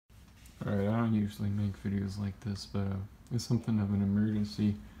Alright, I don't usually make videos like this, but it's something of an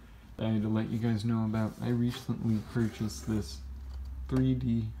emergency that I had to let you guys know about. I recently purchased this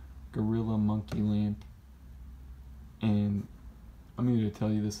 3D Gorilla Monkey lamp, and I'm here to tell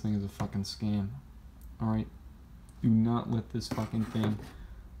you this thing is a fucking scam. Alright? Do not let this fucking thing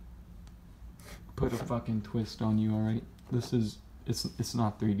put a fucking twist on you, alright? It's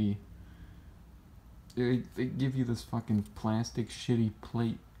not 3D. They give you this fucking plastic shitty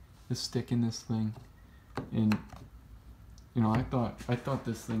plate to stick in this thing, and you know, I thought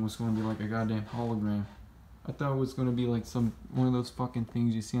this thing was going to be like a goddamn hologram. I thought it was going to be like one of those fucking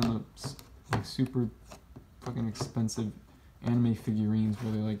things you see on the like super fucking expensive anime figurines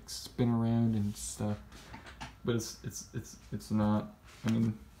where they like spin around and stuff. But it's not. I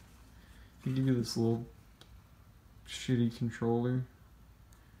mean, they give you this little shitty controller,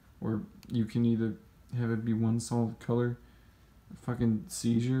 or you can either have it be one solid color, fucking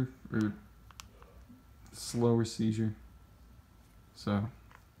seizure, or slower seizure. So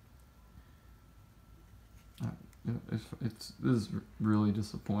this is really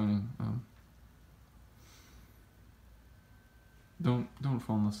disappointing. Don't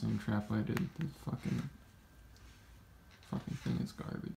fall in the same trap I did. This fucking thing is garbage.